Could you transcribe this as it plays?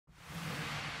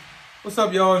What's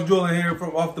up, y'all? It's Julian here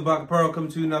from Off the Block Apparel,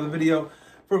 coming to you another video.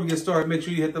 Before we get started, make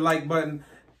sure you hit the like button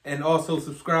and also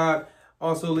subscribe.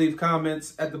 Also leave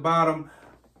comments at the bottom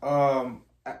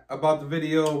about the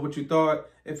video, what you thought,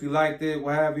 if you liked it,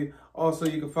 what have you. Also,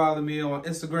 you can follow me on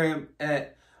Instagram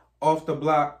at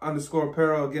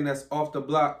offtheblock_apparel. Again, that's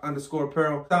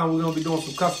offtheblock_apparel. Now we're gonna be doing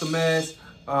some custom masks.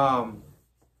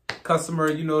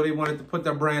 Customer, they wanted to put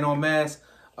their brand on masks.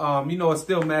 It's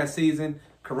still mask season.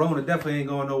 Corona definitely ain't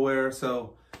going nowhere,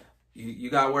 so you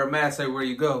gotta wear a mask everywhere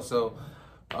you go. So,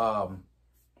 that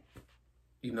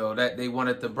they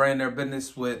wanted to brand their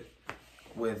business with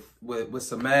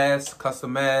some masks,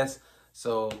 custom masks.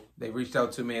 So they reached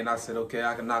out to me, and I said, okay,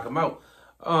 I can knock them out.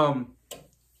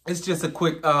 It's just a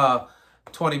quick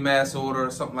 20 mask order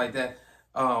or something like that.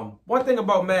 One thing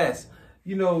about masks,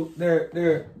 I'm gonna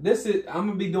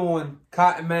be doing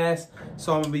cotton masks,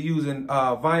 so I'm gonna be using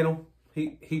vinyl.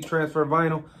 Heat transfer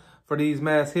vinyl for these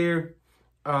masks here.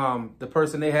 The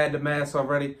person, they had the masks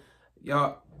already.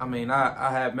 I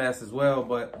have masks as well,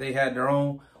 but they had their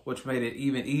own, which made it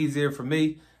even easier for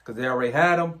me because they already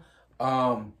had them.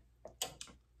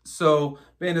 So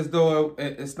being as though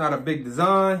it's not a big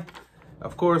design,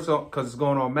 of course, because it's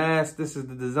going on mask, this is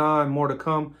the design, more to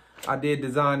come. I did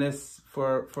design this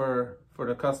for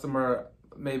the customer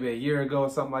maybe a year ago or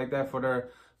something like that for their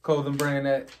clothing brand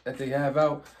that they have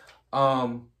out.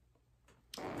 One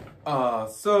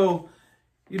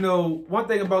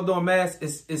thing about doing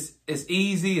masks is it's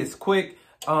easy, it's quick.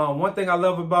 One thing I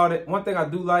love about it, one thing I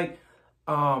do like,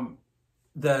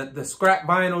 the scrap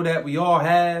vinyl that we all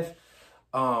have,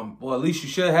 well, at least you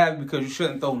should have, because you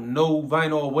shouldn't throw no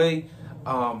vinyl away.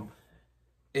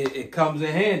 It comes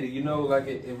in handy,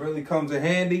 it really comes in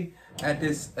handy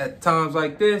at times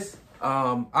like this.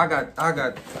 I got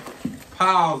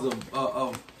piles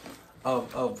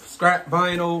of scrap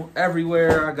vinyl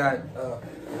everywhere.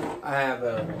 I have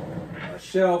a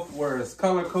shelf where it's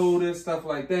color coded, stuff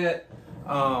like that.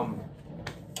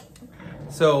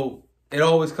 So it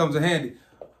always comes in handy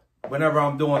whenever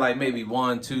I'm doing like maybe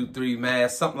 1, 2, 3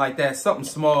 masks, something like that, something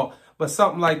small. But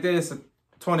something like this,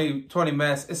 20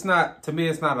 masks, it's not, to me,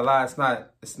 it's not a lot.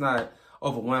 It's not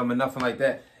overwhelming, nothing like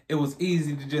that. It was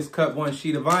easy to just cut one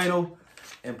sheet of vinyl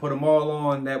and put them all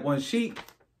on that one sheet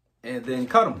and then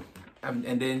cut them.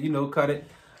 And then, cut it.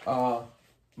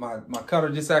 My cutter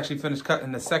just actually finished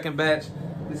cutting the second batch.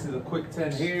 This is a quick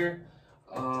 10 here.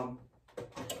 So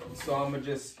I'm gonna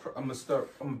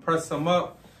press some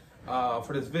up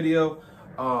for this video.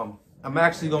 I'm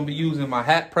actually gonna be using my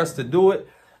hat press to do it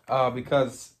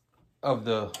because of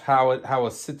how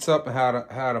it sits up and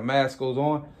how the mask goes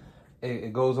on.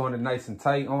 It goes on it nice and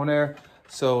tight on there.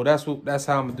 So that's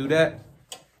how I'm gonna do that.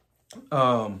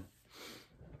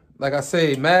 Like I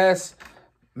say, masks,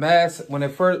 when it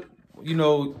first,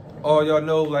 all y'all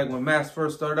know, like when masks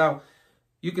first started out,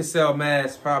 you could sell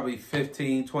masks probably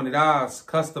 $15, $20,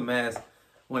 custom masks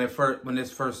when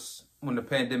the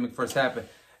pandemic first happened.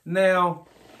 Now,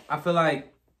 I feel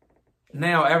like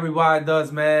now everybody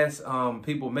does masks.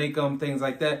 People make them, things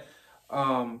like that.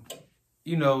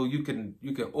 You can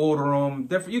order them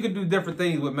different. You can do different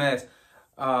things with masks.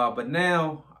 But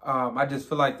now, I just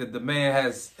feel like the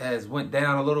demand has went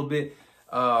down a little bit.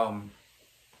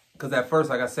 Because at first,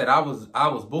 like I said, I was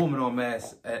booming on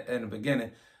masks in the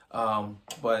beginning.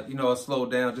 But it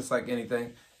slowed down just like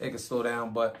anything. It can slow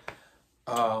down. But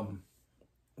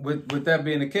with that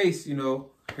being the case, here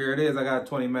it is. I got a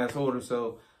 20 mask order,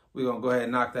 so we're gonna go ahead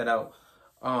and knock that out.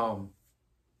 And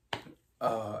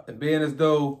being as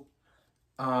though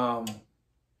I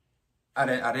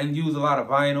didn't use a lot of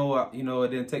vinyl,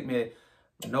 it didn't take me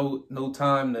no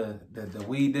time to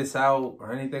weed this out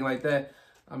or anything like that.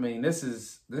 I mean, this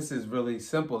is really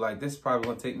simple. Like, this is probably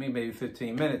gonna take me maybe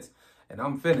 15 minutes and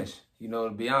I'm finished,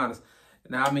 to be honest.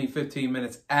 Now, I mean 15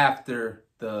 minutes after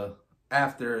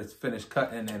it's finished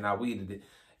cutting and I weeded it.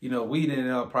 Weeding it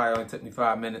up probably only took me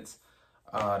 5 minutes.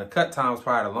 The cut time was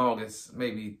probably the longest,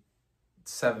 maybe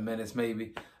 7 minutes,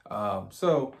 maybe.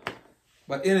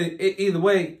 But either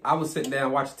way, I was sitting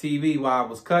down watching TV while I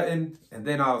was cutting, and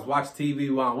then I was watching TV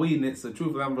while I'm weeding it. So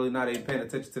truthfully, I'm really not even paying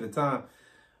attention to the time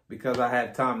because I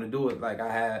had time to do it. Like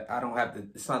I don't have to,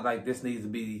 it's not like this needs to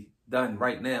be done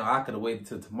right now. I could have waited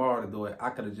till tomorrow to do it.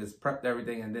 I could have just prepped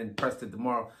everything and then pressed it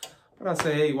tomorrow. But I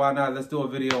say, hey, why not? Let's do a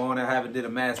video on it. I haven't did a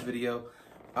mask video.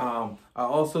 I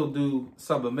also do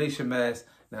sublimation masks.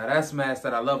 Now that's masks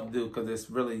that I love to do because it's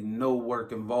really no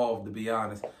work involved, to be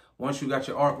honest. Once you got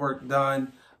your artwork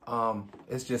done,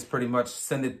 it's just pretty much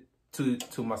send it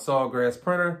to my Sawgrass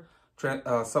printer,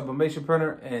 sublimation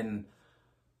printer, and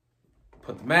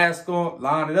put the mask on,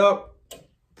 line it up,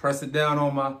 press it down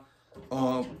on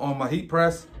my heat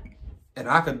press, And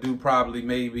I could do probably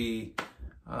maybe,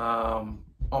 on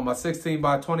my 16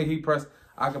 by 20 heat press,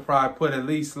 I could probably put at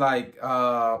least like,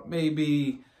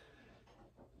 maybe,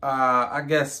 I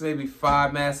guess maybe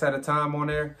 5 masks at a time on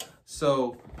there.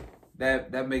 So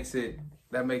that makes it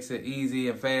easy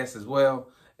and fast as well.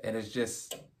 And it's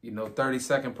just, you know,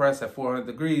 30-second press at 400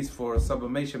 degrees for a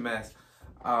sublimation mask.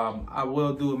 I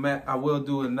will do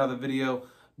another video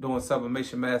doing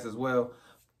sublimation mask as well,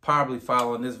 probably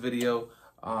following this video.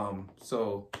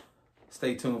 So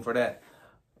stay tuned for that.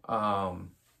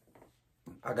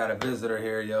 I got a visitor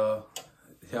here, y'all.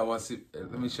 Y'all want to see?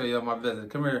 Let me show y'all my visitor.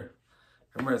 Come here,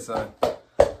 son.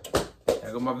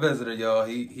 There go my visitor, y'all.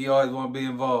 He always want to be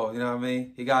involved. You know what I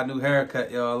mean? He got a new haircut,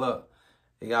 y'all. Look,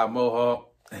 he got a mohawk.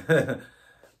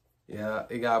 Yeah,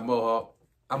 he got a mohawk.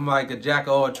 I'm like a jack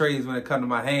of all trades when it comes to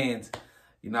my hands.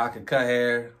 You know, I can cut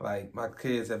hair. Like, my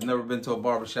kids have never been to a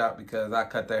barbershop because I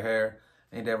cut their hair.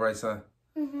 Ain't that right, son?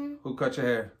 Mm-hmm. Who cut your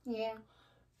hair? Yeah.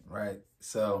 Right.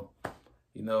 So,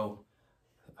 you know,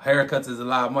 haircuts is a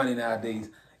lot of money nowadays.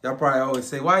 Y'all probably always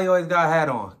say, why you always got a hat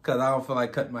on? Because I don't feel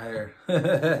like cutting my hair.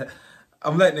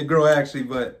 I'm letting it grow, actually,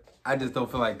 but I just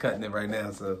don't feel like cutting it right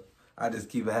now. So I just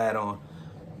keep a hat on.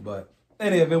 But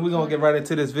anyway, we're going to get right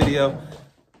into this video.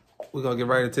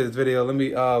 Let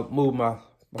me move my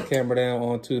camera down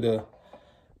onto the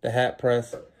hat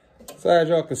press. So as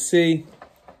y'all can see,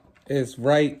 it's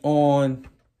right on.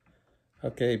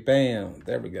 Okay, bam.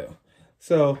 There we go.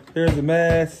 So here's the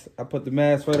mask. I put the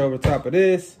mask right over top of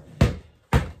this.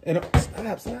 And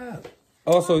stop.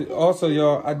 Also,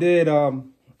 y'all, I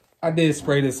did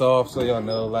spray this off so y'all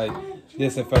know, like,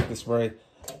 disinfectant spray.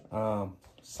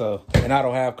 So, and I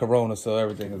don't have corona, so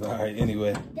everything is all right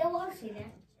anyway.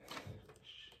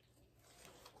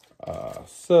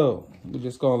 So we're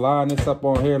just gonna line this up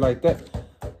on here like that.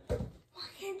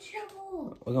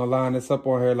 We're gonna line this up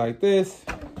on here like this.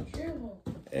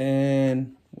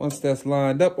 And once that's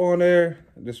lined up on there,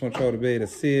 I just want y'all to be able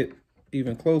to see it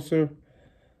even closer.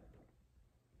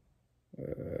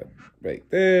 Right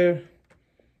there.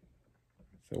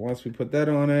 So once we put that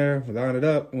on there, we line it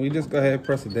up, and we just go ahead and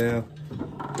press it down.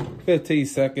 15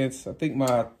 seconds. I think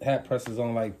my hat press is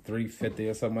on like 350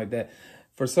 or something like that.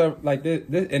 For some, like this,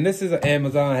 and this is an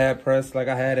Amazon hat press. Like,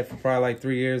 I had it for probably like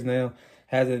 3 years now.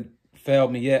 Hasn't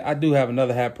failed me yet. I do have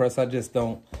another hat press. I just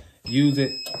don't use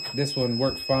it. This one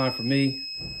works fine for me.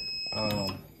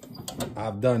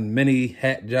 I've done many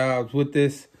hat jobs with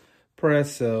this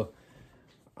press, so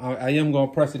I am going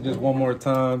to press it just one more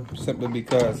time, simply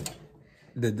because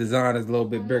the design is a little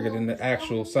bit bigger than the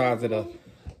actual size of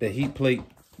the heat plate,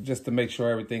 just to make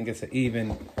sure everything gets an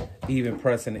even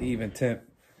press and an even temp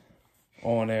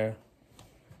on there.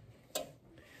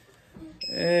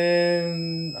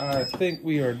 And I think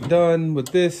we are done with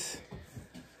this.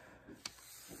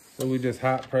 So we just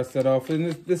hot press that off.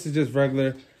 And this is just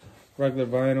regular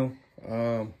vinyl.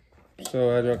 So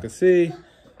as y'all can see,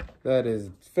 that is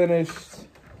finished.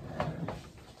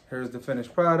 Here's the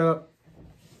finished product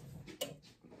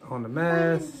on the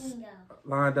mask,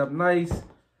 lined up nice.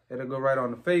 It'll go right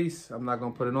on the face. I'm not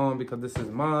gonna put it on because this is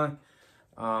mine.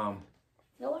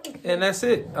 And that's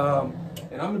it. And I'm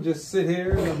gonna just sit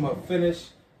here and I'm gonna finish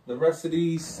the rest of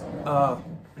these. Now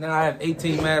I have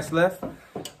 18 masks left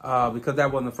because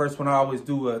that wasn't the first one. I always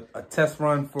do a test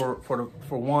run for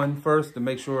one first to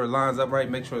make sure it lines up right,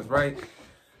 make sure it's right.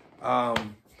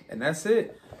 And that's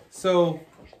it. So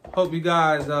hope you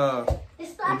guys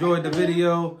enjoyed the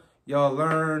video. Y'all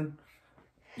learn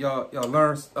how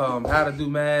to do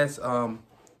masks.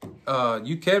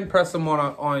 You can press them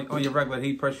on your regular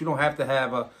heat press. You don't have to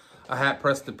have a hat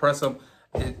press to press them.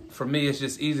 For me, it's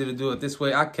just easy to do it this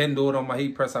way. I can do it on my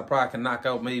heat press. I probably can knock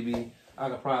out I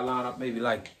could probably line up maybe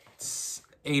like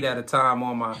 8 at a time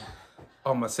on my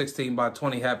 16 by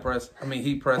 20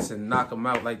 heat press, and knock them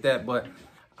out like that. But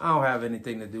I don't have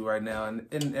anything to do right now, and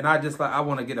I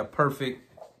want to get a perfect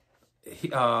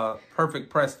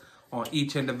press on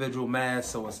each individual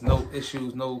mask, so it's no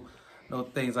issues, no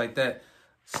things like that.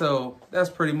 So that's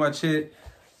pretty much it.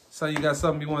 So you got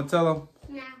something you want to tell them?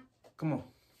 No. Come on.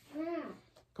 No.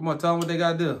 Come on, tell them what they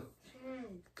got to do. No.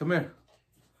 Come here.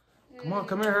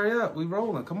 Come here, hurry up. We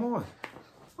rolling. Come on.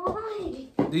 Why?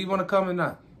 Do you want to come or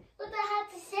not? What do I have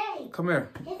to say? Come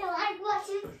here. Hit the like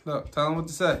button. Look, tell them what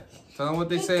to say. Tell them what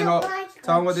they say in all.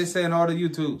 Tell them what they say in all the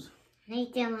YouTubes.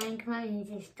 Hit the like button.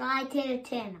 Subscribe to the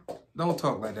channel. Don't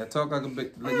talk like that. Talk like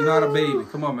you're not a baby.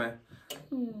 Come on, man.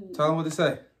 Tell them what to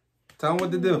say. Tell them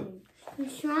what to do.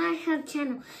 Subscribe to my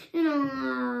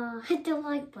channel. Hit the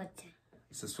like button.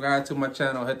 Subscribe to my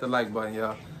channel. Hit the like button,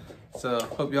 y'all. So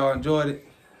hope y'all enjoyed it.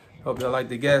 Hope y'all like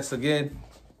the guests again.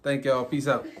 Thank y'all. Peace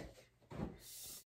out.